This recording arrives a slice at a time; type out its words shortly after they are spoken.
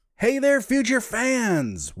Hey there, future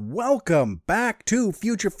fans! Welcome back to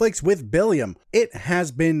Future Flicks with Billiam. It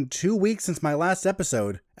has been 2 weeks since my last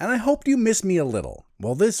episode, and I hoped you missed me a little.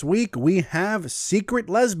 Well, this week we have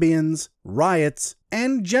secret lesbians, riots,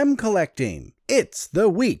 and gem collecting. It's the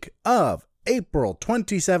week of April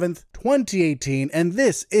 27th, 2018, and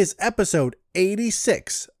this is episode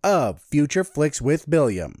 86 of Future Flicks with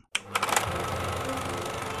Billiam.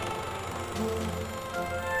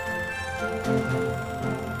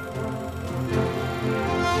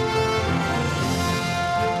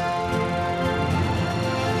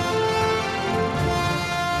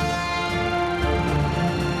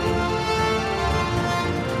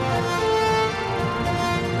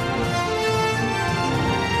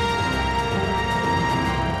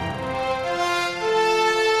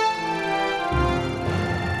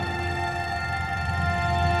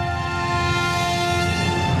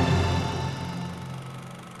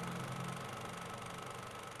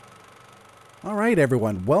 Alright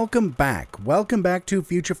everyone, welcome back. Welcome back to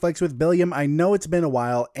Future Flicks with Billiam. I know it's been a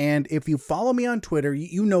while, and if you follow me on Twitter,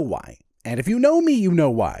 you know why. And if you know me, you know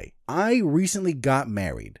why. I recently got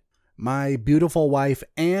married. My beautiful wife,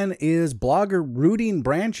 Anne, is blogger Rooting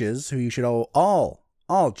Branches, who you should all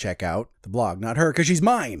check out. The blog, not her, because she's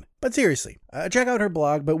mine. But seriously, check out her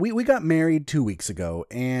blog. But we got married 2 weeks ago,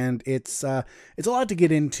 and it's a lot to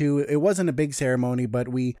get into. It wasn't a big ceremony, but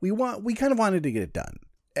we kind of wanted to get it done.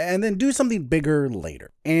 And then do something bigger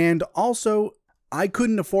later. And also, I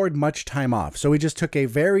couldn't afford much time off, so we just took a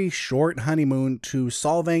very short honeymoon to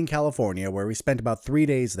Solvang, California, where we spent about 3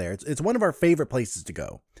 days there. It's one of our favorite places to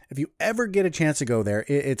go. If you ever get a chance to go there,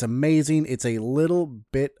 it's amazing. It's a little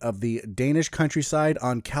bit of the Danish countryside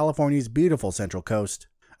on California's beautiful central coast.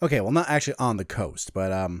 Okay, well, not actually on the coast,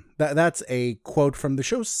 but that's a quote from the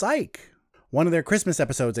show Psych. One of their Christmas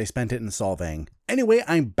episodes, they spent it in Solvang. Anyway,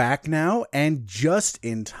 I'm back now, and just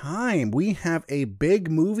in time. We have a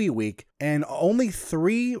big movie week, and only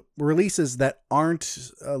 3 releases that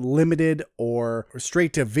aren't limited or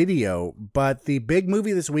straight to video, but the big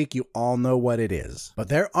movie this week, you all know what it is. But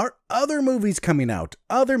there are other movies coming out,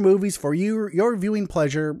 other movies for your viewing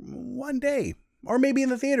pleasure one day, or maybe in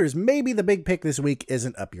the theaters. Maybe the big pick this week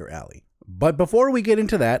isn't up your alley. But before we get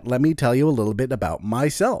into that, let me tell you a little bit about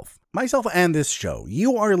myself and this show.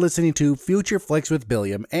 You are listening to Future Flicks with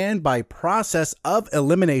Billiam, and by process of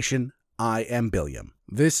elimination, I am Billiam.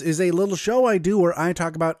 This is a little show I do where I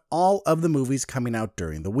talk about all of the movies coming out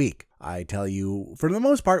during the week. I tell you, for the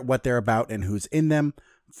most part, what they're about and who's in them.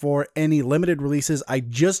 For any limited releases, I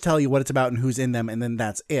just tell you what it's about and who's in them, and then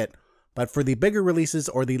that's it. But for the bigger releases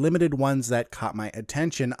or the limited ones that caught my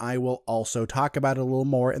attention, I will also talk about it a little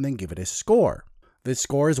more and then give it a score. This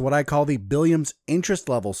score is what I call the Billiam's Interest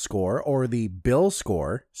Level Score, or the Bill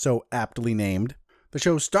Score, so aptly named. The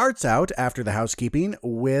show starts out, after the housekeeping,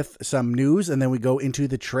 with some news, and then we go into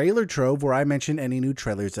the trailer trove where I mention any new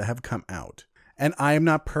trailers that have come out. And I am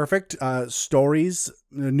not perfect.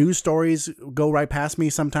 News stories go right past me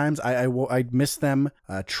sometimes. I miss them.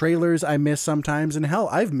 Trailers I miss sometimes. And hell,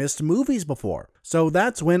 I've missed movies before. So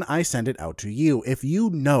that's when I send it out to you. If you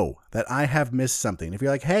know that I have missed something, if you're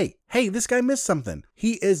like, hey, this guy missed something.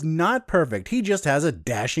 He is not perfect. He just has a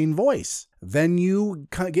dashing voice. Then you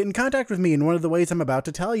get in contact with me in one of the ways I'm about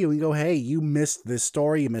to tell you and go, hey, you missed this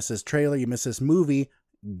story, you missed this trailer, you missed this movie.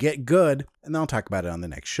 Get good, and then I'll talk about it on the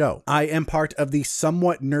next show. I am part of the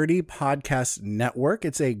Somewhat Nerdy Podcast Network.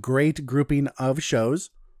 It's a great grouping of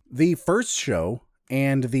shows. The first show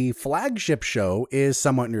and the flagship show is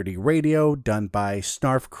Somewhat Nerdy Radio, done by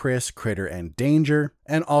Snarf Chris, Critter, and Danger.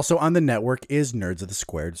 And also on the network is Nerds of the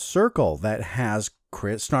Squared Circle, that has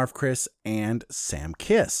Snarf Chris and Sam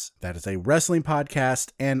Kiss. That is a wrestling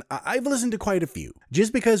podcast, and I've listened to quite a few.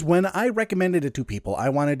 Just because when I recommended it to people, I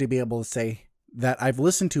wanted to be able to say that I've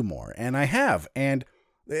listened to more, and I have, and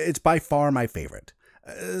it's by far my favorite.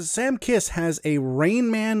 Sam Kiss has a Rain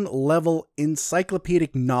Man level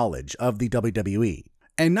encyclopedic knowledge of the WWE.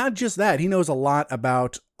 And not just that, he knows a lot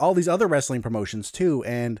about all these other wrestling promotions too,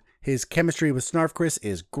 and his chemistry with Snarf Chris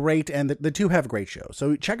is great, and the two have great shows.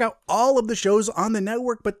 So check out all of the shows on the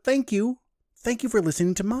network, but thank you for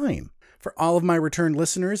listening to mine. For all of my return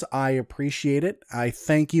listeners, I appreciate it. I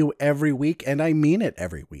thank you every week, and I mean it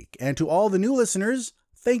every week. And to all the new listeners,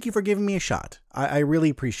 thank you for giving me a shot. I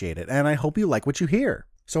really appreciate it, and I hope you like what you hear.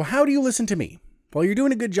 So how do you listen to me? Well, you're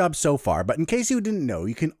doing a good job so far, but in case you didn't know,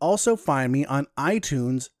 you can also find me on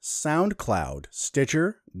iTunes, SoundCloud,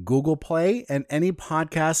 Stitcher, Google Play, and any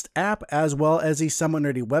podcast app, as well as the Somewhat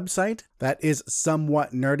Nerdy website. That is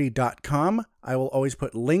somewhatnerdy.com. I will always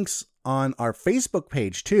put links on our Facebook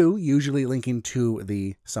page too, usually linking to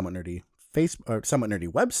the Somewhat Nerdy Somewhat Nerdy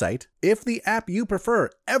website. If the app you prefer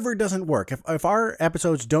ever doesn't work, if our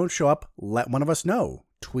episodes don't show up, let one of us know.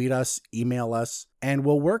 Tweet us, email us, and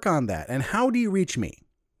we'll work on that. And how do you reach me?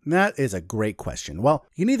 That is a great question. Well,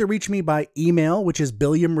 you can either reach me by email, which is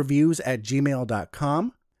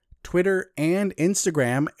billiamreviews@gmail.com, Twitter and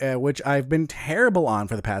Instagram, which I've been terrible on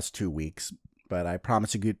for the past 2 weeks, but I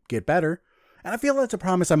promise to get better. And I feel that's a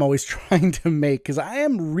promise I'm always trying to make because I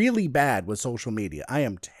am really bad with social media. I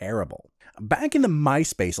am terrible. Back in the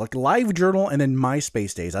MySpace, like LiveJournal and then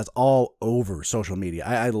MySpace days, that's all over social media.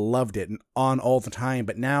 I loved it and on all the time,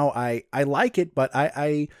 but now I like it, but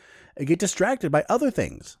I get distracted by other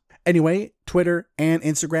things. Anyway, Twitter and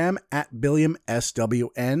Instagram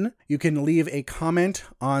 @BilliamSWN. You can leave a comment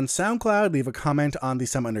on SoundCloud, leave a comment on the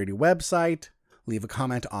Somewhat Nerdy website, leave a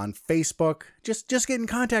comment on Facebook. Just get in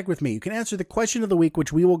contact with me. You can answer the question of the week,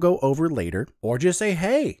 which we will go over later, or just say,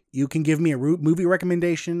 hey. You can give me a movie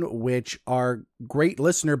recommendation, which our great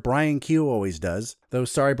listener, Brian Q, always does. Though,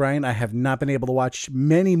 sorry, Brian, I have not been able to watch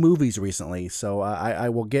many movies recently, so I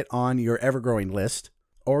will get on your ever-growing list.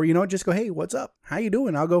 Or, just go, hey, what's up? How you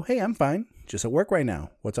doing? I'll go, hey, I'm fine. Just at work right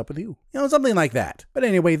now. What's up with you? Something like that. But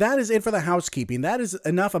anyway, that is it for the housekeeping. That is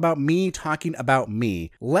enough about me talking about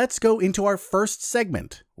me. Let's go into our first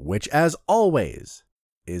segment, which, as always,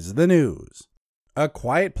 is the news. A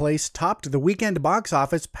Quiet Place topped the weekend box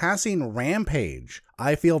office, passing Rampage.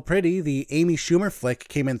 I Feel Pretty, the Amy Schumer flick,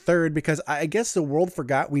 came in third because I guess the world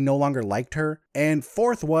forgot we no longer liked her. And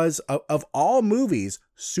fourth was, of all movies,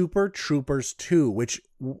 Super Troopers 2, which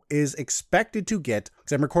is expected to get,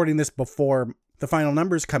 because I'm recording this before the final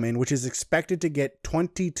numbers come in, which is expected to get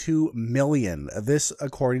 $22 million. This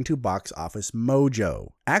according to Box Office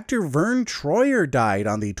Mojo. Actor Vern Troyer died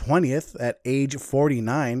on the 20th at age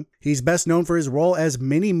 49. He's best known for his role as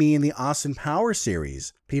Mini-Me in the Austin Powers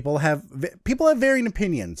series. People have varying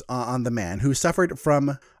opinions on the man, who suffered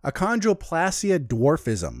from achondroplasia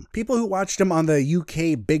dwarfism. People who watched him on the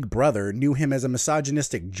UK Big Brother knew him as a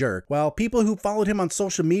misogynistic jerk, while people who followed him on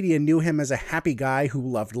social media knew him as a happy guy who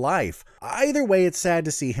loved life. Either way, it's sad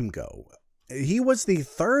to see him go. He was the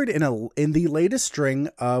third in the latest string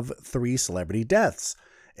of 3 celebrity deaths.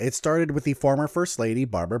 It started with the former First Lady,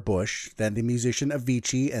 Barbara Bush, then the musician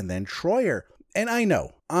Avicii, and then Troyer. And I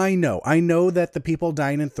know that the people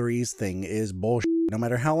dying in threes thing is bullshit. No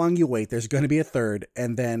matter how long you wait, there's going to be a third.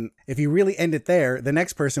 And then if you really end it there, the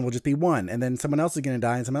next person will just be 1. And then someone else is going to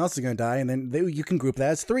die, and someone else is going to die. And then you can group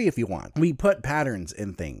that as 3 if you want. We put patterns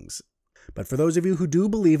in things. But for those of you who do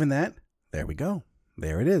believe in that, there we go.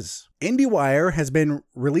 There it is. IndieWire has been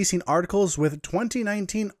releasing articles with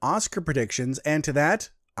 2019 Oscar predictions, and to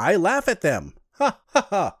that, I laugh at them. Ha ha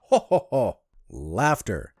ha, ho ho ho.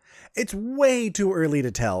 Laughter. It's way too early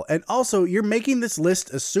to tell, and also you're making this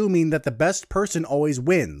list assuming that the best person always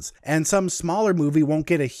wins, and some smaller movie won't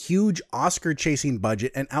get a huge Oscar-chasing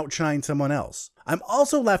budget and outshine someone else. I'm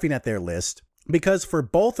also laughing at their list because for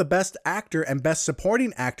both the Best Actor and Best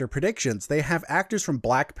Supporting Actor predictions, they have actors from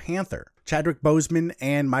Black Panther, Chadwick Boseman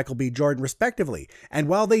and Michael B. Jordan respectively, and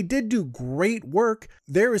while they did do great work,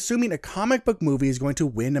 they're assuming a comic book movie is going to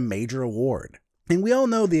win a major award. And we all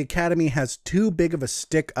know the Academy has too big of a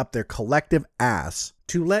stick up their collective ass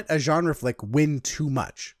to let a genre flick win too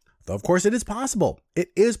much. Though of course it is possible.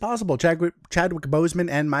 It is possible. Chadwick Boseman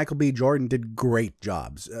and Michael B. Jordan did great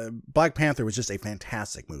jobs. Black Panther was just a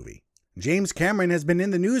fantastic movie. James Cameron has been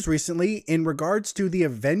in the news recently in regards to the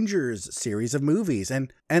Avengers series of movies,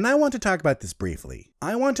 and I want to talk about this briefly.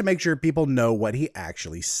 I want to make sure people know what he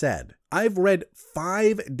actually said. I've read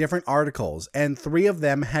 5 different articles, and 3 of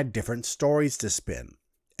them had different stories to spin.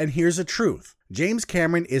 And here's the truth. James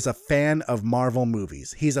Cameron is a fan of Marvel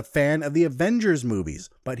movies. He's a fan of the Avengers movies,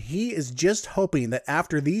 but he is just hoping that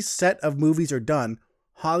after these set of movies are done,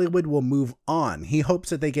 Hollywood will move on. He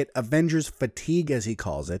hopes that they get Avengers fatigue, as he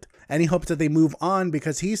calls it, and he hopes that they move on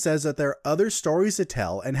because he says that there are other stories to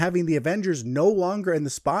tell, and having the Avengers no longer in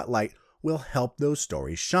the spotlight will help those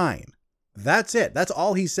stories shine. That's it. That's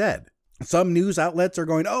all he said. Some news outlets are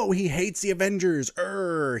going, oh, he hates the Avengers.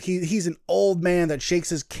 He's an old man that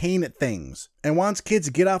shakes his cane at things and wants kids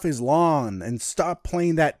to get off his lawn and stop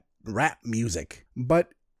playing that rap music. But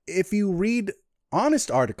if you read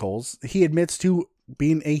honest articles, he admits to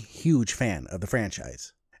being a huge fan of the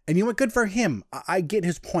franchise. And you know what? Good for him. I get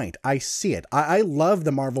his point. I see it. I love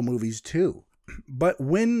the Marvel movies too. But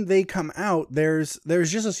when they come out, there's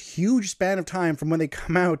just this huge span of time from when they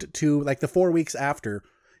come out to like the 4 weeks after,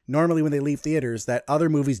 normally when they leave theaters, that other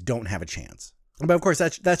movies don't have a chance. But of course,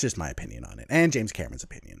 that's just my opinion on it, and James Cameron's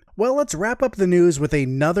opinion. Well, let's wrap up the news with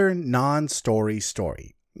another non-story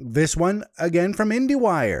story. This one, again, from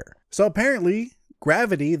IndieWire. So apparently,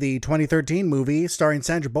 Gravity, the 2013 movie starring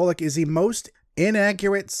Sandra Bullock, is the most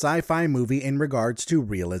inaccurate sci-fi movie in regards to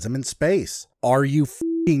realism in space. Are you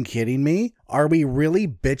f***ing kidding me? Are we really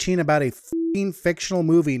bitching about a f***ing fictional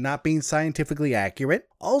movie not being scientifically accurate?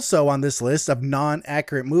 Also on this list of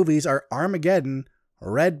non-accurate movies are Armageddon,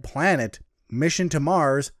 Red Planet, Mission to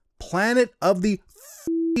Mars, Planet of the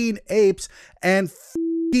f***ing Apes, and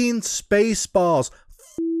f***ing Spaceballs.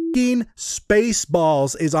 F***ing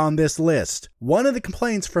Spaceballs is on this list. One of the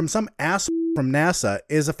complaints from some asshole from NASA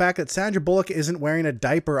is the fact that Sandra Bullock isn't wearing a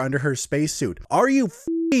diaper under her spacesuit. Are you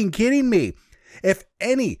f***ing kidding me? If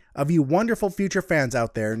any of you wonderful future fans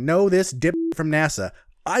out there know this dip from NASA,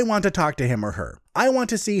 I want to talk to him or her. I want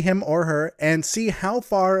to see him or her and see how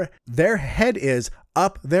far their head is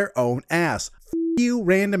up their own ass. F*** you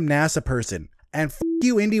random NASA person. And f***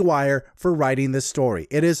 you IndieWire for writing this story.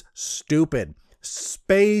 It is stupid.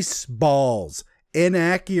 Spaceballs.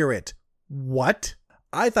 Inaccurate. What?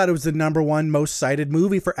 I thought it was the #1 most cited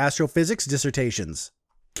movie for astrophysics dissertations.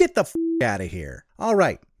 Get the f*** out of here. All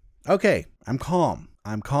right. Okay, I'm calm.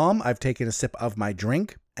 I've taken a sip of my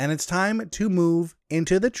drink, and it's time to move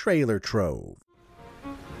into the trailer trove.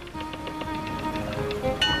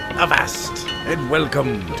 Avast, and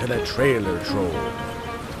welcome to the trailer trove.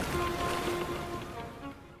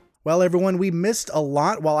 Well, everyone, we missed a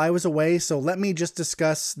lot while I was away, so let me just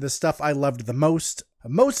discuss the stuff I loved the most.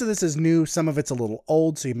 Most of this is new, some of it's a little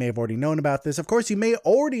old, so you may have already known about this. Of course, you may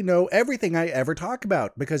already know everything I ever talk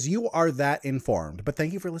about, because you are that informed, but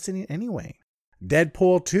thank you for listening anyway.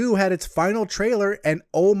 Deadpool 2 had its final trailer, and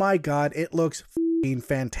oh my god, it looks f***ing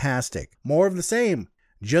fantastic. More of the same,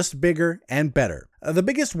 just bigger and better. The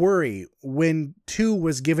biggest worry when 2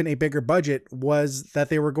 was given a bigger budget was that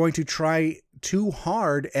they were going to try too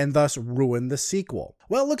hard and thus ruin the sequel.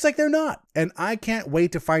 Well, it looks like they're not, and I can't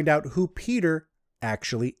wait to find out who Peter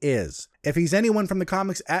actually is. If he's anyone from the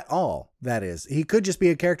comics at all, that is. He could just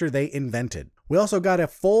be a character they invented. We also got a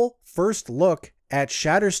full first look at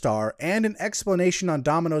Shatterstar and an explanation on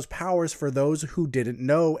Domino's powers for those who didn't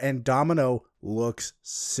know, and Domino looks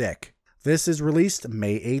sick. This is released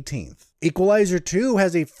May 18th. Equalizer 2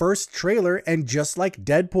 has a first trailer, and just like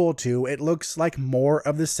Deadpool 2, it looks like more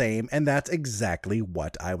of the same, and that's exactly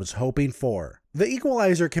what I was hoping for. The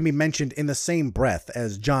Equalizer can be mentioned in the same breath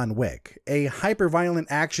as John Wick, a hyper-violent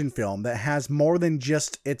action film that has more than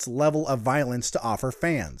just its level of violence to offer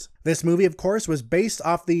fans. This movie, of course, was based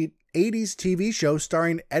off the 80s TV show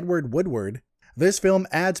starring Edward Woodward. This film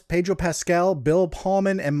adds Pedro Pascal, Bill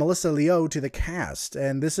Pullman, and Melissa Leo to the cast,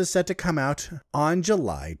 and this is set to come out on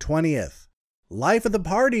July 20th. Life of the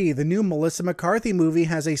Party, the new Melissa McCarthy movie,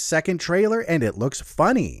 has a second trailer, and it looks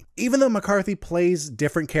funny. Even though McCarthy plays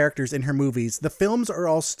different characters in her movies, the films are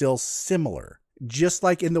all still similar. Just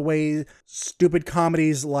like in the way stupid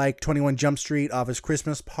comedies like 21 Jump Street, Office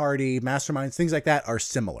Christmas Party, Masterminds, things like that are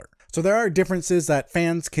similar. So there are differences that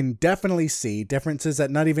fans can definitely see, differences that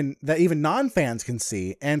even non-fans can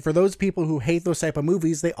see, and for those people who hate those type of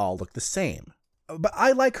movies, they all look the same. But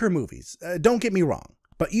I like her movies, don't get me wrong,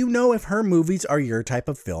 but you know if her movies are your type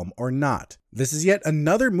of film or not. This is yet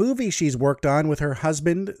another movie she's worked on with her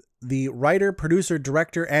husband, the writer, producer,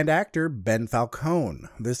 director, and actor Ben Falcone.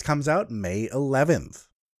 This comes out May 11th.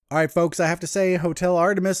 Alright folks, I have to say, Hotel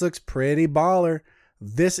Artemis looks pretty baller.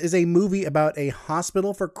 This is a movie about a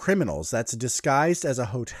hospital for criminals that's disguised as a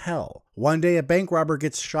hotel. One day a bank robber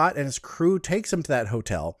gets shot and his crew takes him to that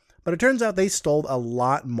hotel, but it turns out they stole a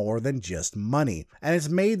lot more than just money, and it's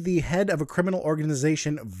made the head of a criminal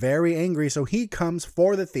organization very angry, so he comes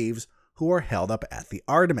for the thieves who are held up at the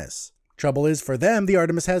Artemis. Trouble is, for them, the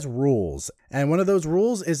Artemis has rules, and one of those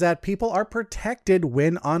rules is that people are protected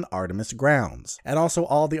when on Artemis grounds. And also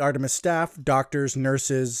all the Artemis staff, doctors,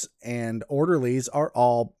 nurses, and orderlies are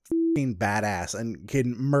all f***ing badass and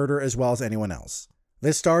can murder as well as anyone else.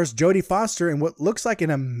 This stars Jodie Foster in what looks like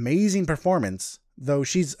an amazing performance, though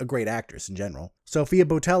she's a great actress in general. Sophia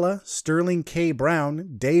Boutella, Sterling K.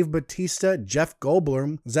 Brown, Dave Bautista, Jeff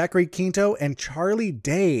Goldblum, Zachary Quinto, and Charlie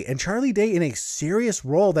Day. And Charlie Day in a serious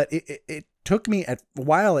role that it took me a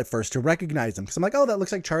while at first to recognize him. Because I'm like, oh, that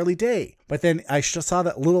looks like Charlie Day. But then I saw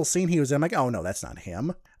that little scene he was in. I'm like, oh no, that's not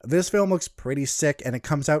him. This film looks pretty sick, and it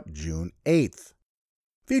comes out June 8th.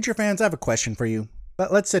 Future fans, I have a question for you.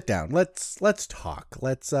 But let's sit down. Let's talk.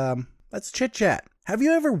 Let's chit chat. Have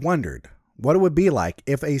you ever wondered what it would be like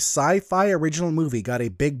if a sci-fi original movie got a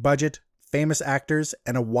big budget, famous actors,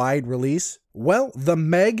 and a wide release? Well, The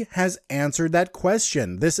Meg has answered that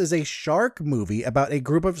question. This is a shark movie about a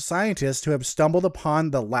group of scientists who have stumbled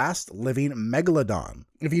upon the last living megalodon.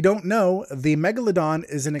 If you don't know, the megalodon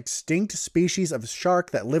is an extinct species of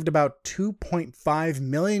shark that lived about 2.5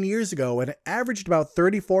 million years ago and averaged about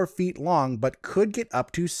 34 feet long, but could get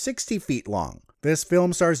up to 60 feet long. This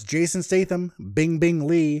film stars Jason Statham, Bingbing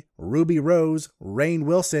Lee, Ruby Rose, Rainn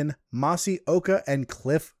Wilson, Masi Oka, and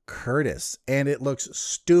Cliff Curtis. And it looks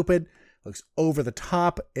stupid, looks over the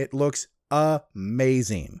top, it looks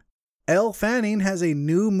amazing. Elle Fanning has a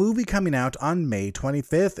new movie coming out on May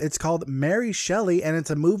 25th. It's called Mary Shelley, and it's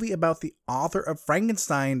a movie about the author of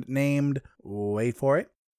Frankenstein named, wait for it,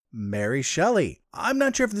 Mary Shelley. I'm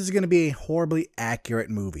not sure if this is going to be a horribly accurate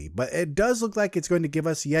movie, but it does look like it's going to give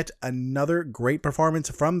us yet another great performance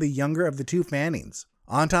from the younger of the two Fannings.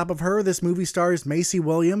 On top of her, this movie stars Macy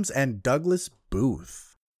Williams and Douglas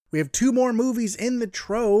Booth. We have two more movies in the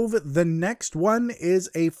trove. The next one is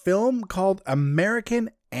a film called American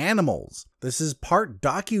Animals. This is part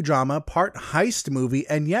docudrama, part heist movie,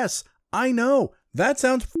 and yes, I know, that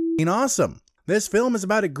sounds f***ing awesome. This film is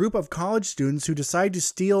about a group of college students who decide to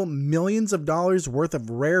steal millions of dollars worth of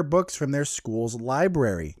rare books from their school's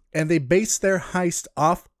library, and they base their heist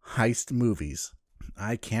off heist movies.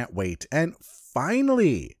 I can't wait. And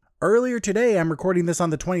finally, earlier today, I'm recording this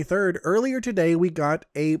on the 23rd, earlier today we got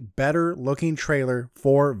a better looking trailer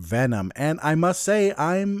for Venom, and I must say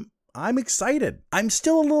I'm excited. I'm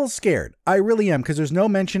still a little scared. I really am, because there's no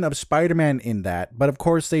mention of Spider-Man in that, but of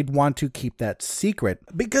course they'd want to keep that secret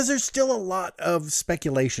because there's still a lot of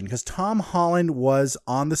speculation, because Tom Holland was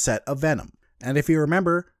on the set of Venom. And if you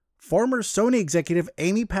remember, former Sony executive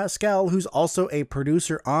Amy Pascal, who's also a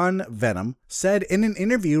producer on Venom, said in an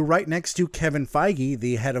interview right next to Kevin Feige,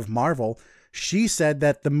 the head of Marvel, she said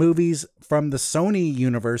that the movies from the Sony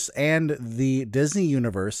universe and the Disney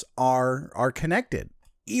universe are connected.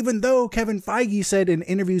 Even though Kevin Feige said in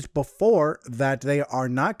interviews before that they are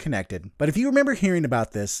not connected. But if you remember hearing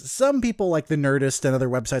about this, some people like The Nerdist and other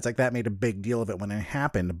websites like that made a big deal of it when it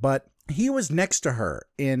happened. But he was next to her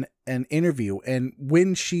in an interview, and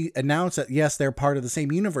when she announced that, yes, they're part of the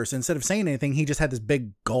same universe, instead of saying anything, he just had this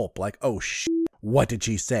big gulp like, oh shit, what did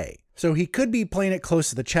she say? So he could be playing it close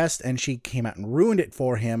to the chest and she came out and ruined it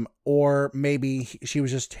for him, or maybe she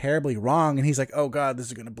was just terribly wrong and he's like, oh god, this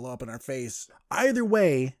is going to blow up in our face. Either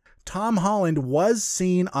way, Tom Holland was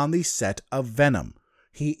seen on the set of Venom.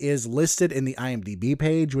 He is listed in the IMDb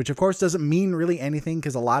page, which of course doesn't mean really anything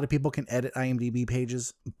because a lot of people can edit IMDb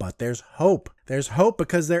pages, but there's hope. There's hope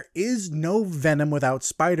because there is no Venom without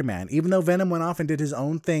Spider-Man. Even though Venom went off and did his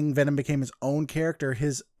own thing, Venom became his own character,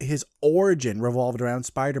 his origin revolved around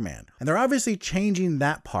Spider-Man. And they're obviously changing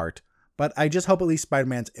that part, but I just hope at least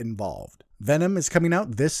Spider-Man's involved. Venom is coming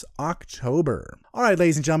out this October. All right,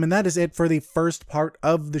 ladies and gentlemen, that is it for the first part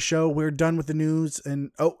of the show. We're done with the news. And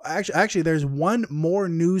actually, there's one more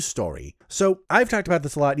news story. So I've talked about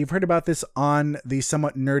this a lot. You've heard about this on the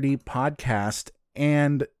Somewhat Nerdy podcast,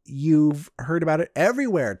 and you've heard about it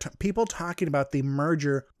everywhere. People talking about the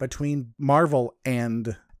merger between Marvel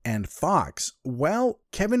and Fox. Well,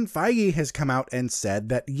 Kevin Feige has come out and said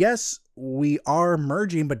that yes, we are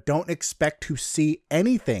merging, but don't expect to see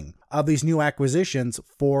anything of these new acquisitions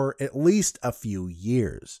for at least a few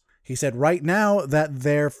years. He said right now that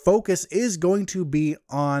their focus is going to be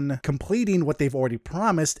on completing what they've already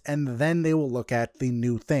promised, and then they will look at the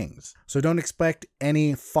new things. So don't expect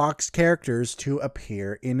any Fox characters to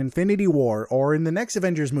appear in Infinity War or in the next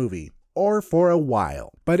Avengers movie, or for a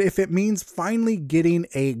while. But if it means finally getting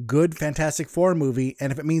a good Fantastic Four movie,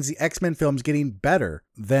 and if it means the X-Men films getting better,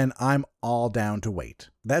 then I'm all down to wait.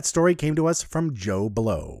 That story came to us from Joe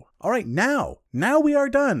Blow. All right, now we are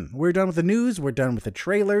done. We're done with the news, we're done with the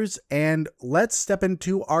trailers, and let's step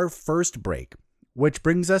into our first break, which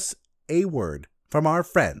brings us a word from our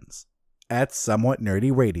friends at Somewhat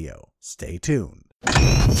Nerdy Radio. Stay tuned.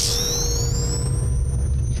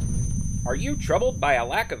 Are you troubled by a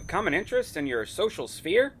lack of common interest in your social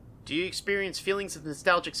sphere? Do you experience feelings of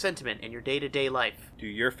nostalgic sentiment in your day-to-day life? Do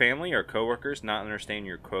your family or coworkers not understand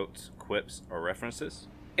your quotes, quips, or references?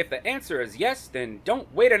 If the answer is yes, then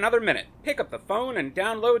don't wait another minute. Pick up the phone and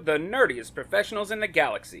download the nerdiest professionals in the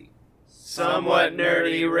galaxy. Somewhat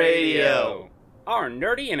Nerdy Radio. Our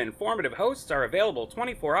nerdy and informative hosts are available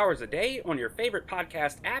 24 hours a day on your favorite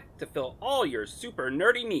podcast app to fill all your super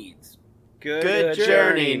nerdy needs. Good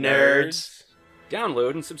journey, nerds.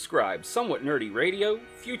 Download and subscribe Somewhat Nerdy Radio,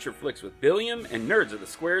 Future Flicks with Billiam, and Nerds of the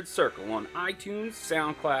Squared Circle on iTunes,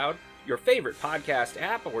 SoundCloud, your favorite podcast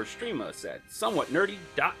app, or stream us at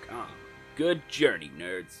somewhatnerdy.com. Good journey,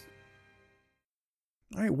 nerds.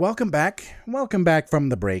 All right, welcome back. Welcome back from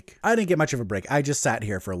the break. I didn't get much of a break. I just sat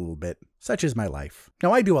here for a little bit. Such is my life.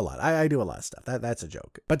 No, I do a lot. I do a lot of stuff. That's a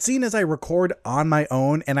joke. But seeing as I record on my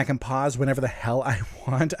own and I can pause whenever the hell I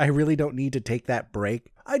want, I really don't need to take that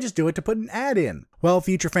break. I just do it to put an ad in. Well,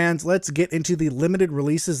 future fans, let's get into the limited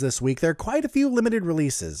releases this week. There are quite a few limited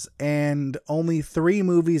releases and only 3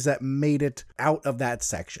 movies that made it out of that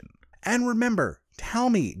section. And remember, tell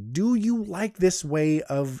me, do you like this way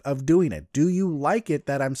of doing it? Do you like it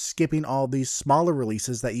that I'm skipping all these smaller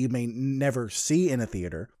releases that you may never see in a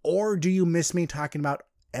theater? Or do you miss me talking about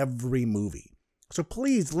every movie? So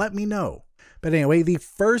please let me know. But anyway, the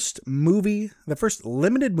first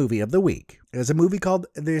limited movie of the week is a movie called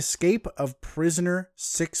The Escape of Prisoner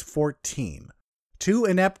 614. 2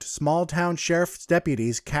 inept small-town sheriff's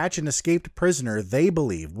deputies catch an escaped prisoner they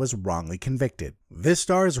believe was wrongly convicted. This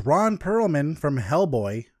stars Ron Perlman from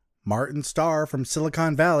Hellboy, Martin Starr from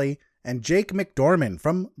Silicon Valley, and Jake McDorman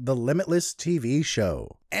from the Limitless TV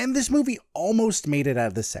show. And this movie almost made it out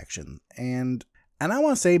of this section, and I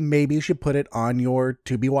want to say maybe you should put it on your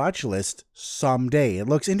to-be-watch list someday. It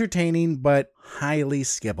looks entertaining, but highly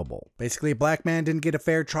skippable. Basically, a black man didn't get a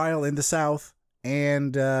fair trial in the South,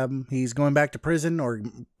 and he's going back to prison or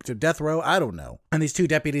to death row, I don't know. And these 2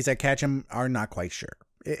 deputies that catch him are not quite sure.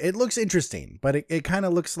 It looks interesting, but it kind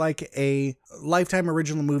of looks like a Lifetime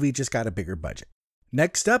original movie, just got a bigger budget.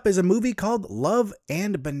 Next up is a movie called Love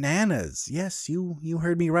and Bananas. Yes, you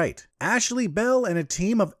heard me right. Ashley Bell and a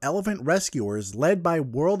team of elephant rescuers led by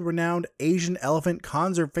world-renowned Asian elephant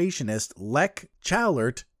conservationist Lek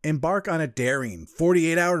Chowlert embark on a daring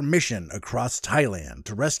 48-hour mission across Thailand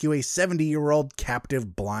to rescue a 70-year-old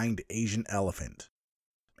captive blind Asian elephant.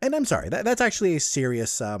 And I'm sorry, that's actually a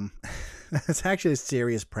serious that's actually a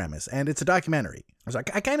serious premise, and it's a documentary. So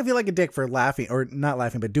I kind of feel like a dick for laughing, or not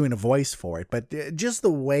laughing, but doing a voice for it. But just the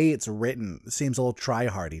way it's written seems a little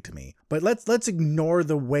try-hardy to me. But let's ignore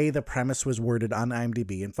the way the premise was worded on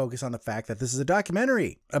IMDb and focus on the fact that this is a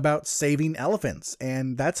documentary about saving elephants,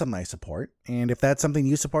 and that's something I support. And if that's something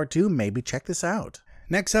you support too, maybe check this out.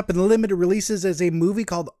 Next up in the limited releases is a movie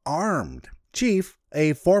called Armed. Chief,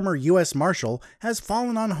 a former U.S. Marshal, has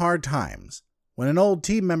fallen on hard times. When an old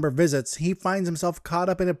team member visits, he finds himself caught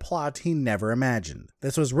up in a plot he never imagined.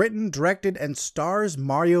 This was written, directed, and stars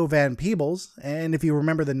Mario Van Peebles, and if you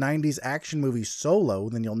remember the 90s action movie Solo,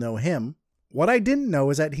 then you'll know him. What I didn't know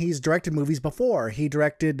is that he's directed movies before. He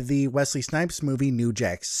directed the Wesley Snipes movie New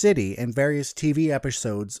Jack City and various TV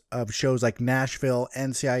episodes of shows like Nashville,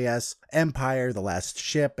 NCIS, Empire, The Last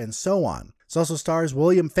Ship, and so on. It also stars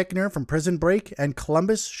William Fichtner from Prison Break and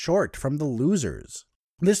Columbus Short from The Losers.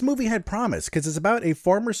 This movie had promise because it's about a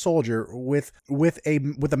former soldier with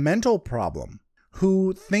a mental problem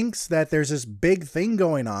who thinks that there's this big thing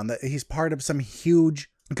going on, that he's part of some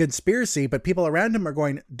huge conspiracy, but people around him are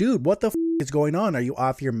going, dude, what the is going on? Are you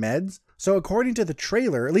off your meds? So according to the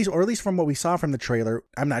trailer, at least from what we saw from the trailer,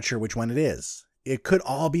 I'm not sure which one it is. It could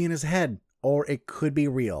all be in his head, or it could be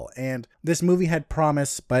real. And this movie had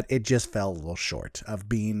promise, but it just fell a little short of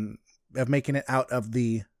making it out of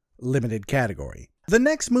the limited category. The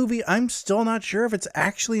next movie, I'm still not sure if it's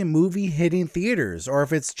actually a movie hitting theaters or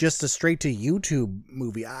if it's just a straight to YouTube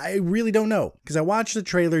movie. I really don't know, because I watched the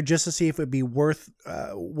trailer just to see if it'd be worth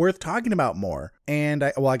talking about more. And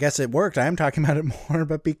I guess it worked. I am talking about it more,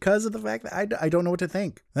 but because of the fact that I don't know what to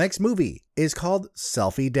think. The next movie is called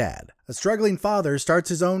Selfie Dad. A struggling father starts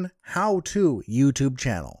his own how-to YouTube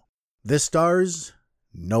channel. This stars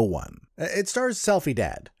no one. It stars Selfie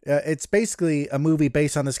Dad. It's basically a movie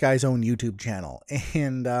based on this guy's own YouTube channel.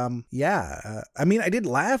 And I mean, I did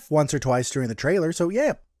laugh once or twice during the trailer, so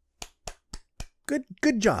yeah.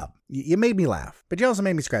 Good job. You made me laugh, but you also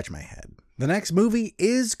made me scratch my head. The next movie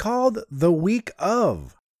is called The Week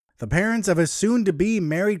Of. The parents of a soon-to-be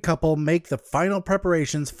married couple make the final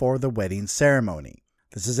preparations for the wedding ceremony.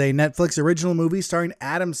 This is a Netflix original movie starring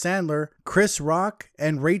Adam Sandler, Chris Rock,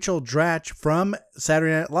 and Rachel Dratch from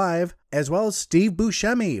Saturday Night Live, as well as Steve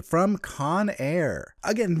Buscemi from Con Air.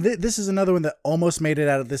 Again, this is another one that almost made it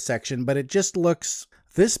out of this section, but it just looks...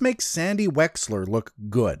 This makes Sandy Wexler look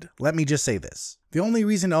good. Let me just say this. The only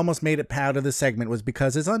reason it almost made it out of this segment was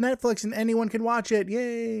because it's on Netflix and anyone can watch it.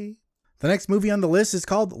 Yay! The next movie on the list is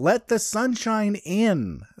called Let the Sunshine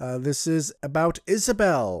In. This is about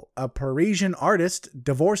Isabelle, a Parisian artist,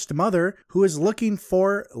 divorced mother, who is looking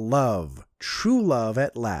for love. True love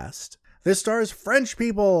at last. This stars French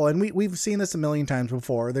people, and we've seen this a million times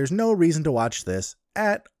before. There's no reason to watch this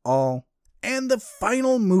at all. And the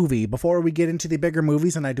final movie, before we get into the bigger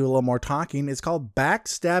movies and I do a little more talking, is called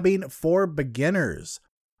Backstabbing for Beginners.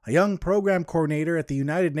 A young program coordinator at the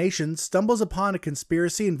United Nations stumbles upon a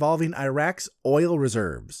conspiracy involving Iraq's oil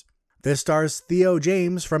reserves. This stars Theo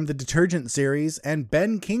James from the Detergent series and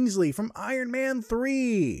Ben Kingsley from Iron Man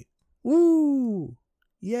 3. Woo!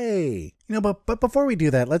 Yay! But before we do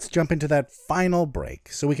that, let's jump into that final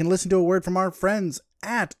break so we can listen to a word from our friends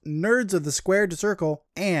at Nerds of the Squared Circle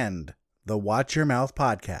and the Watch Your Mouth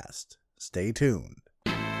podcast. Stay tuned.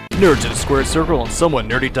 Nerds of the Squared Circle on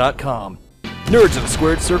SomewhatNerdy.com. Nerds of the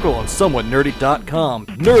Squared Circle on SomewhatNerdy.com.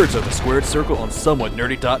 Nerds of the Squared Circle on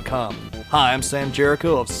SomewhatNerdy.com. Hi, I'm Sam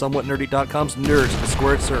Jericho of SomewhatNerdy.com's Nerds of the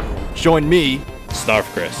Squared Circle. Join me, Snarf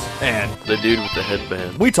Chris. and The dude with the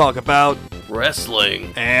headband. we talk about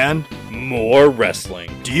Wrestling. and More wrestling.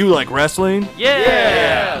 do you like wrestling?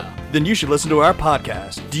 Yeah! Then you should listen to our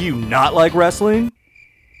podcast. Do you not like wrestling?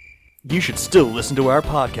 You should still listen to our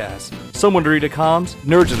podcast. SomewhatNerdy.com's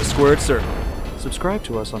Nerds of the Squared Circle. Subscribe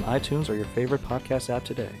to us on iTunes or your favorite podcast app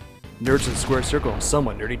today. Nerds of the Squared Circle on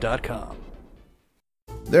SomewhatNerdy.com.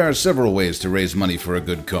 There are several ways to raise money for a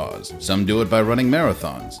good cause. Some do it by running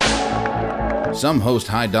marathons. Some host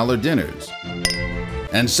high-dollar dinners.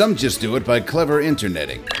 And some just do it by clever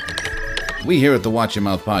interneting. We here at the Watch Your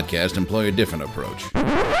Mouth podcast employ a different approach.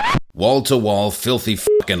 Wall-to-wall, filthy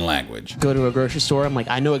fucking language. Go to a grocery store, I'm like,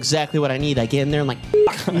 I know exactly what I need. I get in there, I'm like,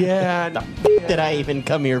 yeah, the did I even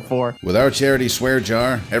come here for? With our charity swear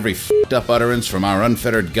jar, every fucked up utterance from our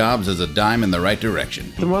unfettered gobs is a dime in the right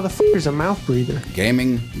direction. The motherfucker's a mouth breather.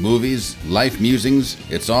 Gaming, movies, life musings,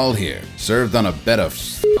 it's all here. Served on a bed of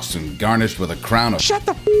fucks and garnished with a crown of Shut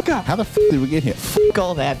the fuck up. How the fuck did we get here? Fuck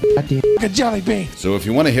all that. Goddamn. A jelly bean. So if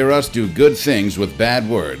you want to hear us do good things with bad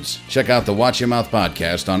words, check out the Watch Your Mouth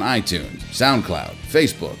podcast on iTunes, SoundCloud,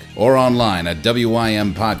 Facebook, or online at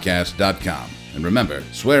wympodcast.com. And remember,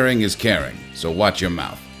 swearing is caring, so watch your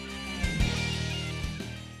mouth.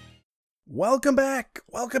 Welcome back.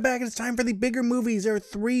 It's time for the bigger movies. There are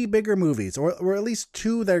 3 bigger movies, or at least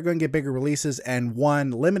 2 that are going to get bigger releases, and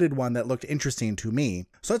 1 limited one that looked interesting to me.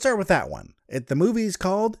 So let's start with that one. The movie is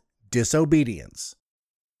called Disobedience.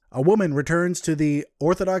 A woman returns to the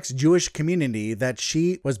Orthodox Jewish community that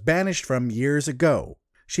she was banished from years ago.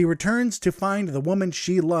 She returns to find the woman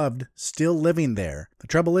she loved still living there. The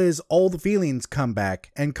trouble is, all the feelings come back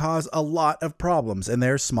and cause a lot of problems in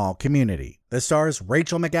their small community. This stars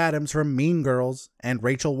Rachel McAdams from Mean Girls and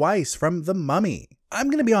Rachel Weisz from The Mummy. I'm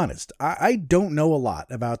going to be honest, I don't know a lot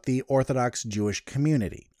about the Orthodox Jewish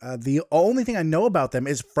community. The only thing I know about them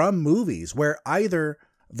is from movies where either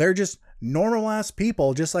they're just normal-ass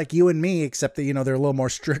people just like you and me, except that, they're a little more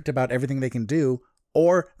strict about everything they can do,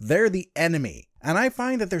 or they're the enemy. And I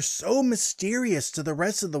find that they're so mysterious to the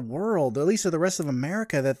rest of the world, at least to the rest of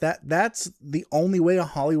America, that's the only way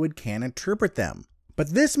Hollywood can interpret them. But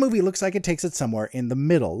this movie looks like it takes it somewhere in the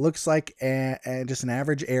middle. Looks like just an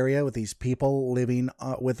average area with these people living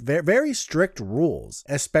with very strict rules,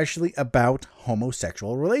 especially about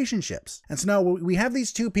homosexual relationships. And so now we have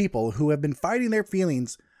these 2 people who have been fighting their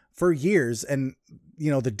feelings for years, and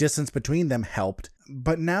the distance between them helped.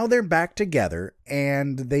 But now they're back together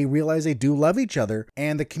and they realize they do love each other,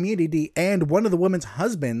 and the community and one of the woman's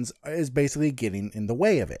husbands is basically getting in the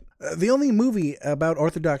way of it. The only movie about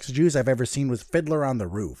Orthodox Jews I've ever seen was Fiddler on the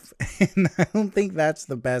Roof, and I don't think that's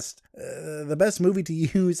the best movie to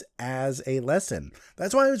use as a lesson.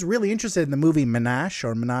 That's why I was really interested in the movie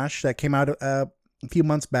Menashe that came out a few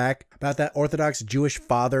months back about that Orthodox Jewish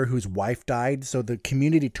father whose wife died, so the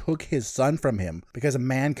community took his son from him because a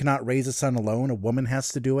man cannot raise a son alone, a woman has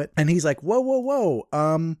to do it. And he's like, whoa,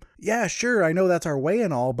 yeah, sure, I know that's our way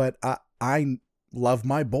and all, but I love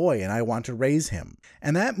my boy and I want to raise him.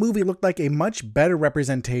 And that movie looked like a much better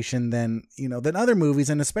representation than other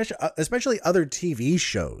movies, and especially other TV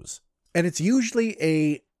shows. And it's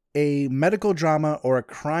usually a medical drama or a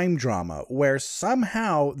crime drama where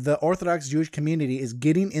somehow the Orthodox Jewish community is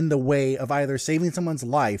getting in the way of either saving someone's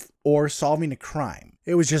life or solving a crime.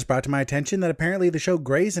 It was just brought to my attention that apparently the show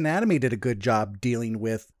Grey's Anatomy did a good job dealing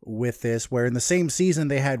with this, where in the same season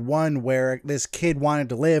they had one where this kid wanted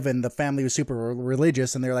to live and the family was super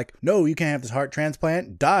religious and they're like, no, you can't have this heart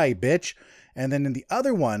transplant, die, bitch. And then in the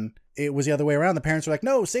other one, it was the other way around. The parents were like,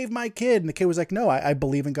 no, save my kid. And the kid was like, no, I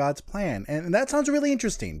believe in God's plan. And that sounds really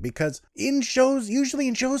interesting because usually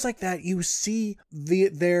in shows like that, you see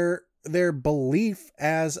their belief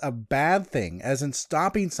as a bad thing, as in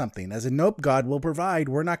stopping something, as in, nope, God will provide.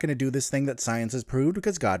 We're not going to do this thing that science has proved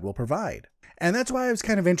because God will provide. And that's why I was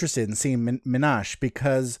kind of interested in seeing Menashe,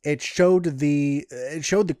 because it showed the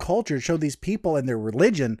culture, it showed these people and their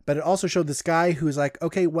religion, but it also showed this guy who's like,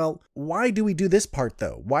 okay, well, why do we do this part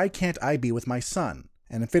though? Why can't I be with my son?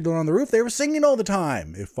 And in Fiddler on the Roof, they were singing all the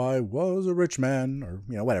time. If I was a rich man, or,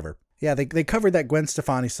 whatever. Yeah, they covered that Gwen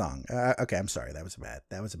Stefani song. Okay, I'm sorry. That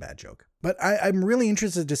was a bad joke. But I'm really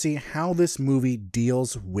interested to see how this movie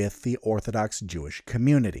deals with the Orthodox Jewish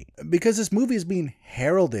community. Because this movie is being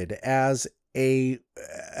heralded as a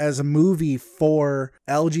movie for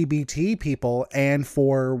LGBT people and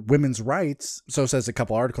for women's rights. So says a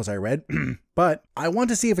couple articles I read. But I want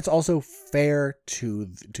to see if it's also fair to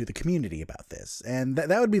the community about this. And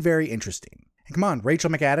that would be very interesting. Come on, Rachel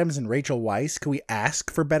McAdams and Rachel Weisz, could we ask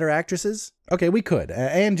for better actresses? Okay, we could.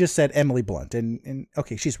 Anne just said Emily Blunt, and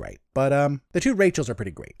okay, she's right. But the two Rachels are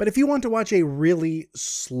pretty great. But if you want to watch a really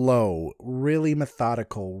slow, really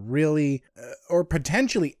methodical, really, or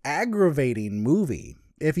potentially aggravating movie,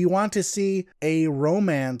 if you want to see a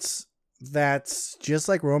romance that's just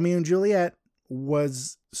like Romeo and Juliet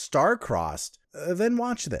was star-crossed, then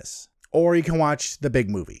watch this. Or you can watch the big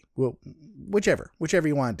movie. Well, whichever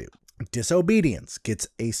you want to do. Disobedience gets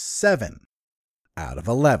a 7 out of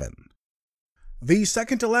 11. The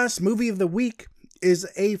second to last movie of the week is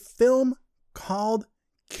a film called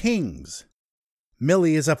Kings.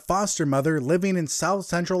 Millie is a foster mother living in South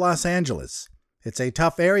Central Los Angeles. It's a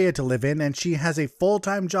tough area to live in, and she has a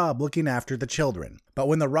full-time job looking after the children. But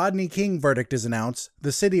when the Rodney King verdict is announced,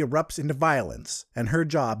 the city erupts into violence, and her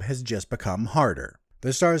job has just become harder.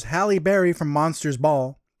 This stars Halle Berry from Monsters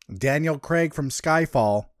Ball, Daniel Craig from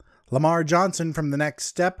Skyfall, Lamar Johnson from The Next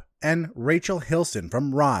Step, and Rachel Hilson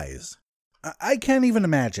from Rise. I can't even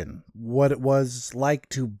imagine what it was like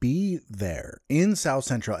to be there in South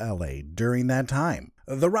Central LA during that time.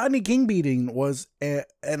 The Rodney King beating was an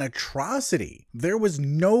atrocity. There was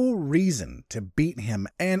no reason to beat him.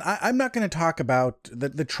 And I'm not going to talk about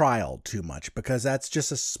the trial too much because that's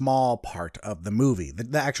just a small part of the movie,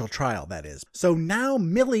 the actual trial, that is. So now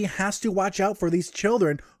Millie has to watch out for these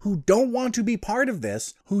children who don't want to be part of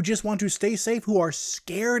this, who just want to stay safe, who are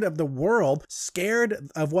scared of the world, scared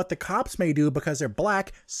of what the cops may do because they're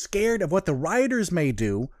black, scared of what the rioters may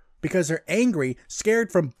do because they're angry,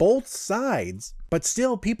 scared from both sides. But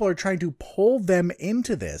still, people are trying to pull them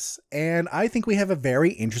into this, and I think we have a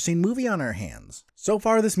very interesting movie on our hands. So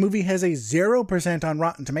far, this movie has a 0% on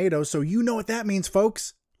Rotten Tomatoes, so you know what that means,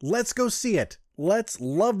 folks. Let's go see it. Let's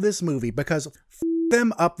love this movie, because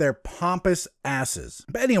them up their pompous asses.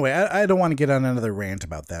 But anyway, I don't want to get on another rant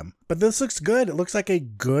about them. But this looks good. It looks like a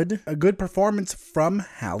good performance from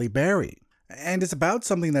Halle Berry. And it's about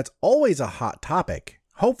something that's always a hot topic.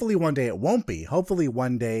 Hopefully one day it won't be. Hopefully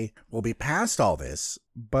one day we'll be past all this.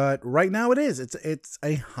 But right now it is. It's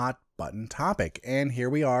a hot button topic. And here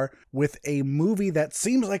we are with a movie that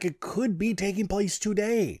seems like it could be taking place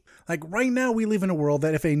today. Like right now we live in a world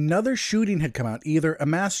that if another shooting had come out, either a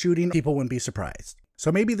mass shooting, people wouldn't be surprised.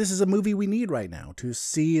 So maybe this is a movie we need right now to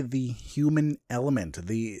see the human element,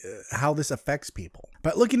 how this affects people.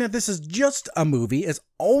 But looking at this as just a movie, as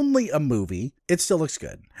only a movie, it still looks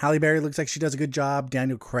good. Halle Berry looks like she does a good job.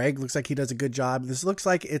 Daniel Craig looks like he does a good job. This looks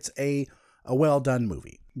like it's a well-done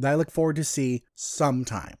movie that I look forward to see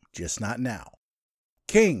sometime, just not now.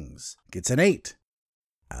 Kings gets an 8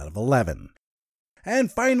 out of 11.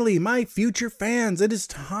 And finally, my future fans, it is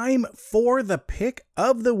time for the pick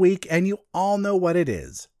of the week, and you all know what it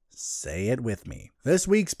is. Say it with me. This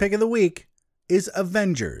week's pick of the week is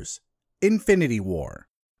Avengers: Infinity War.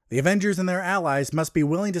 The Avengers and their allies must be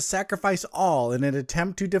willing to sacrifice all in an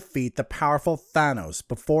attempt to defeat the powerful Thanos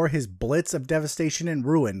before his blitz of devastation and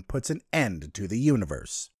ruin puts an end to the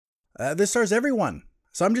universe. This stars everyone.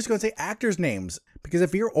 So I'm just going to say actors' names, because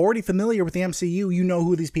if you're already familiar with the MCU, you know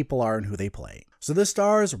who these people are and who they play. So this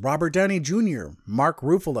stars Robert Downey Jr., Mark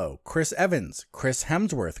Ruffalo, Chris Evans, Chris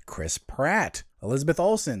Hemsworth, Chris Pratt, Elizabeth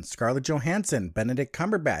Olsen, Scarlett Johansson, Benedict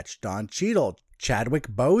Cumberbatch, Don Cheadle, Chadwick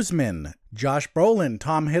Boseman, Josh Brolin,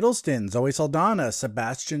 Tom Hiddleston, Zoe Saldana,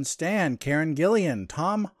 Sebastian Stan, Karen Gillian,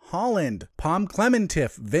 Tom Holland, Pom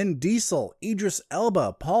Klementieff, Vin Diesel, Idris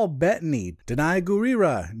Elba, Paul Bettany, Danai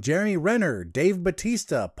Gurira, Jeremy Renner, Dave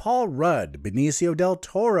Bautista, Paul Rudd, Benicio del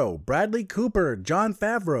Toro, Bradley Cooper, Jon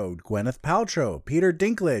Favreau, Gwyneth Paltrow, Peter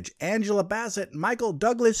Dinklage, Angela Bassett, Michael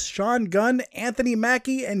Douglas, Sean Gunn, Anthony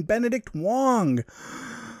Mackie, and Benedict Wong.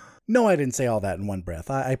 No, I didn't say all that in one breath.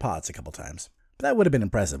 I paused a couple times. But that would have been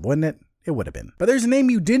impressive, wouldn't it? It would have been. But there's a name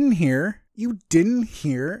you didn't hear. You didn't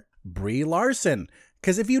hear Brie Larson.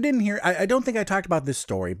 Because if you didn't hear, I don't think I talked about this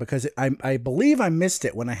story because I believe I missed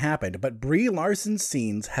it when it happened. But Brie Larson's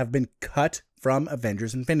scenes have been cut from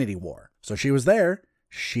Avengers: Infinity War. So she was there.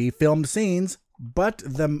 She filmed scenes, but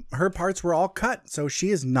her parts were all cut. So she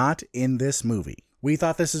is not in this movie. We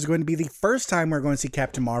thought this was going to be the first time we're going to see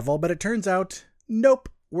Captain Marvel, but it turns out, nope.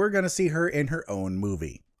 We're going to see her in her own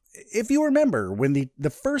movie. if you remember, when the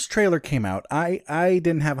first trailer came out, I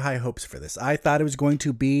didn't have high hopes for this. I thought it was going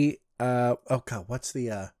to be, what's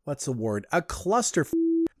the word? A cluster,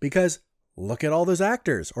 because look at all those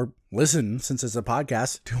actors, or listen, since it's a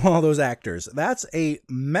podcast, to all those actors. That's a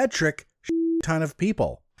metric ton of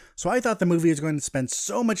people. So I thought the movie was going to spend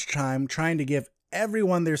so much time trying to give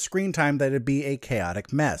everyone their screen time that it'd be a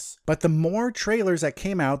chaotic mess. But the more trailers that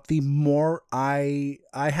came out, the more I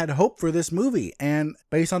had hope for this movie. And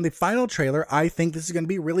based on the final trailer, I think this is going to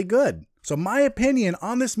be really good. So my opinion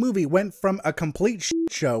on this movie went from a complete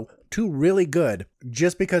show to really good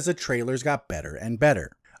just because the trailers got better and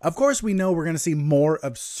better. Of course, we know we're going to see more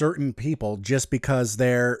of certain people just because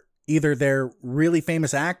they're really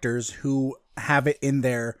famous actors who have it in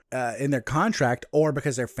their contract, or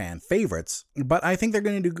because they're fan favorites. But I think they're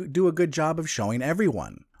going to do a good job of showing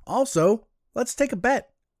everyone. Also, let's take a bet.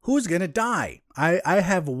 Who's going to die? I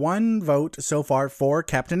have one vote so far for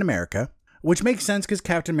Captain America, which makes sense because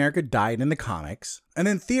Captain America died in the comics. And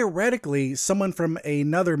then theoretically, someone from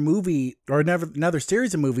another movie or another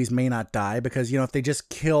series of movies may not die because, if they just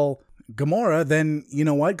kill Gamora, then you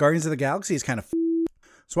know what? Guardians of the Galaxy is kind of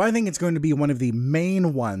So I think it's going to be one of the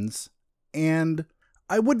main ones. And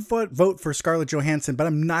I would vote for Scarlett Johansson, but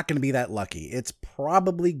I'm not going to be that lucky. It's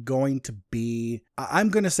probably going to be, I'm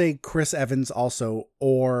going to say Chris Evans also,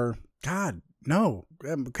 or God, no,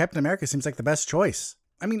 Captain America seems like the best choice.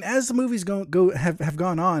 I mean, as the movies have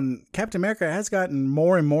gone on, Captain America has gotten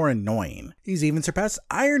more and more annoying. He's even surpassed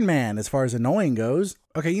Iron Man as far as annoying goes.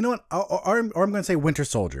 Okay, you know what? Or I'm going to say Winter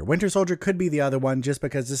Soldier. Winter Soldier could be the other one just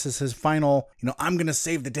because this is his final, I'm going to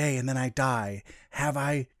save the day and then I die. Have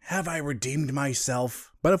I redeemed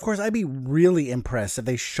myself? But of course, I'd be really impressed if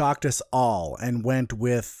they shocked us all and went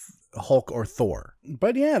with Hulk or Thor.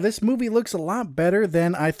 But yeah, this movie looks a lot better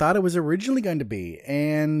than I thought it was originally going to be,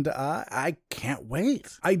 and I can't wait.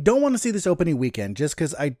 I don't want to see this opening weekend just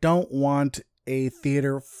because I don't want a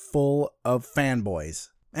theater full of fanboys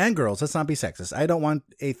and girls. Let's not be sexist. I don't want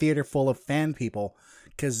a theater full of fan people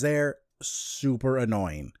because they're super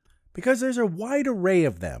annoying, because there's a wide array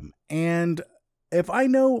of them. And if I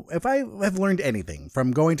have learned anything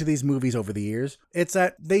from going to these movies over the years, it's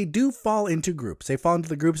that they do fall into groups. They fall into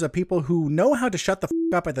the groups of people who know how to shut the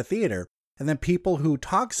up at the theater, and then people who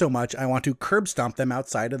talk so much I want to curb stomp them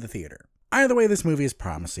outside of the theater. Either way, this movie is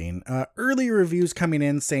promising. Early reviews coming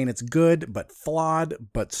in saying it's good, but flawed,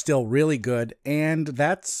 but still really good. And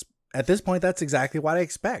at this point, that's exactly what I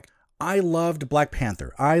expect. I loved Black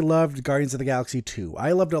Panther. I loved Guardians of the Galaxy 2.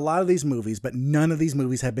 I loved a lot of these movies, but none of these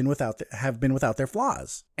movies have been without their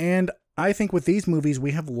flaws. And I think with these movies, we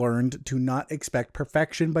have learned to not expect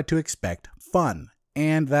perfection, but to expect fun.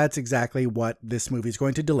 And that's exactly what this movie is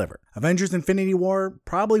going to deliver. Avengers Infinity War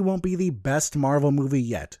probably won't be the best Marvel movie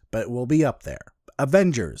yet, but it will be up there.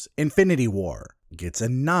 Avengers Infinity War gets a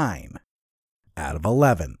 9 out of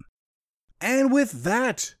 11. And with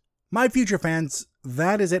that, my future fans,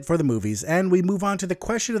 that is it for the movies, and we move on to the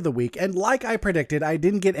question of the week. And like I predicted, I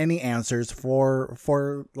didn't get any answers for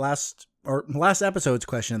last episode's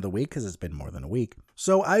question of the week because it's been more than a week.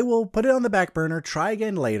 So I will put it on the back burner, try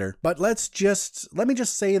again later. But let me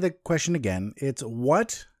just say the question again. It's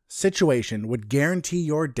what situation would guarantee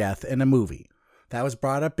your death in a movie? That was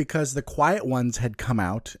brought up because The Quiet Ones had come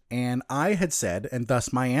out, and I had said, and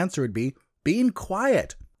thus my answer would be being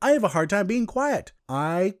quiet. I have a hard time being quiet.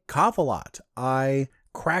 I cough a lot. I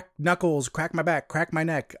crack knuckles, crack my back, crack my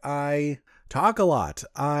neck. I talk a lot.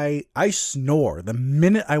 I snore. The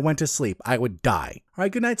minute I went to sleep, I would die. All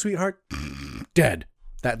right, good night, sweetheart. Dead.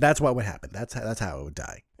 That's what would happen. That's how I would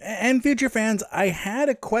die. And future fans, I had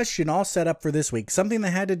a question all set up for this week, something that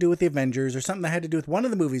had to do with the Avengers or something that had to do with one of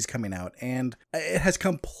the movies coming out, and it has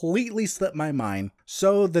completely slipped my mind.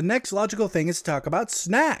 So the next logical thing is to talk about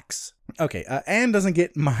snacks. Okay, Anne doesn't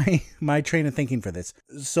get my train of thinking for this.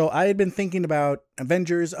 So I had been thinking about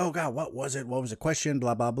Avengers. Oh God, what was it? What was the question?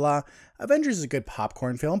 Blah, blah, blah. Avengers is a good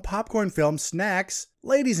popcorn film. Popcorn film, snacks.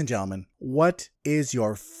 Ladies and gentlemen, what is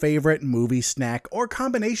your favorite movie snack or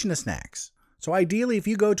combination of snacks? So ideally, if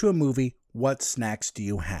you go to a movie, what snacks do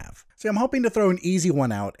you have? See, I'm hoping to throw an easy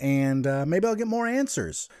one out, and maybe I'll get more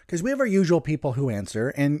answers. Because we have our usual people who answer,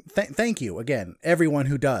 and thank you, again, everyone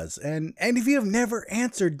who does. And if you have never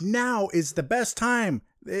answered, now is the best time.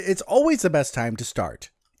 It's always the best time to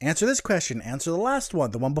start. Answer this question, answer the last one,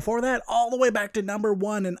 the one before that, all the way back to number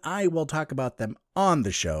 1, and I will talk about them on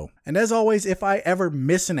the show. And as always, if I ever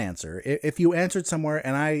miss an answer, if you answered somewhere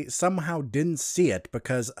and I somehow didn't see it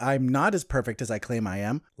because I'm not as perfect as I claim I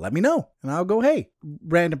am, let me know. And I'll go, hey,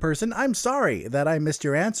 random person, I'm sorry that I missed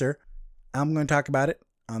your answer. I'm going to talk about it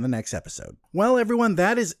on the next episode. Well, everyone,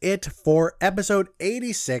 that is it for episode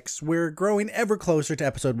 86. We're growing ever closer to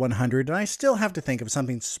episode 100, and I still have to think of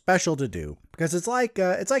something special to do, because it's like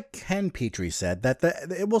Ken Petrie said, that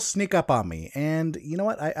it will sneak up on me, and you know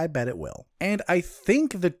what? I bet it will. And I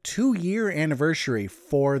think the 2-year anniversary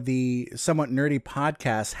for the Somewhat Nerdy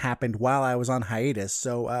podcast happened while I was on hiatus,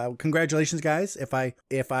 so congratulations, guys,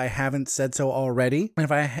 if I haven't said so already. And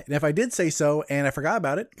if I did say so and I forgot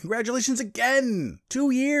about it, congratulations again!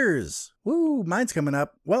 2 years! Woo, mine's coming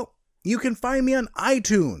up. Well, you can find me on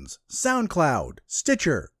iTunes, SoundCloud,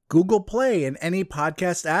 Stitcher, Google Play, and any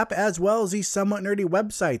podcast app, as well as the Somewhat Nerdy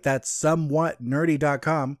website. That's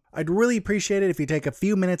somewhatnerdy.com. I'd really appreciate it if you take a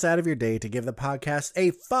few minutes out of your day to give the podcast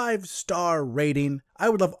a 5-star rating. I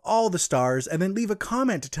would love all the stars, and then leave a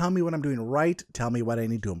comment to tell me what I'm doing right, tell me what I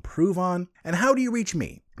need to improve on, and how do you reach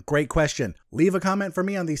me? Great question. Leave a comment for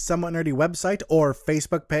me on the Somewhat Nerdy website or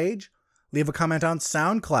Facebook page. Leave a comment on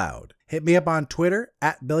SoundCloud. Hit me up on Twitter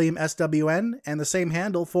at BilliamSWN, and the same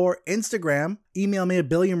handle for Instagram. Email me at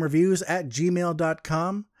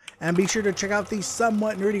BilliamReviews@gmail.com. And be sure to check out the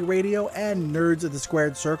Somewhat Nerdy Radio and Nerds of the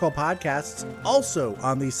Squared Circle podcasts, also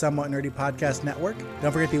on the Somewhat Nerdy Podcast Network.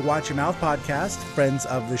 Don't forget the Watch Your Mouth podcast, friends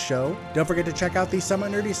of the show. Don't forget to check out the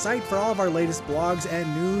Somewhat Nerdy site for all of our latest blogs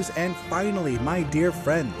and news. And finally, my dear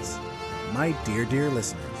friends, my dear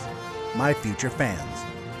listeners, my future fans,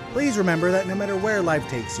 please remember that no matter where life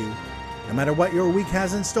takes you, no matter what your week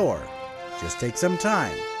has in store, just take some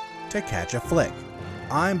time to catch a flick.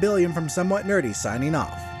 I'm Billiam from Somewhat Nerdy signing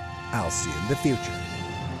off. I'll see you in the future.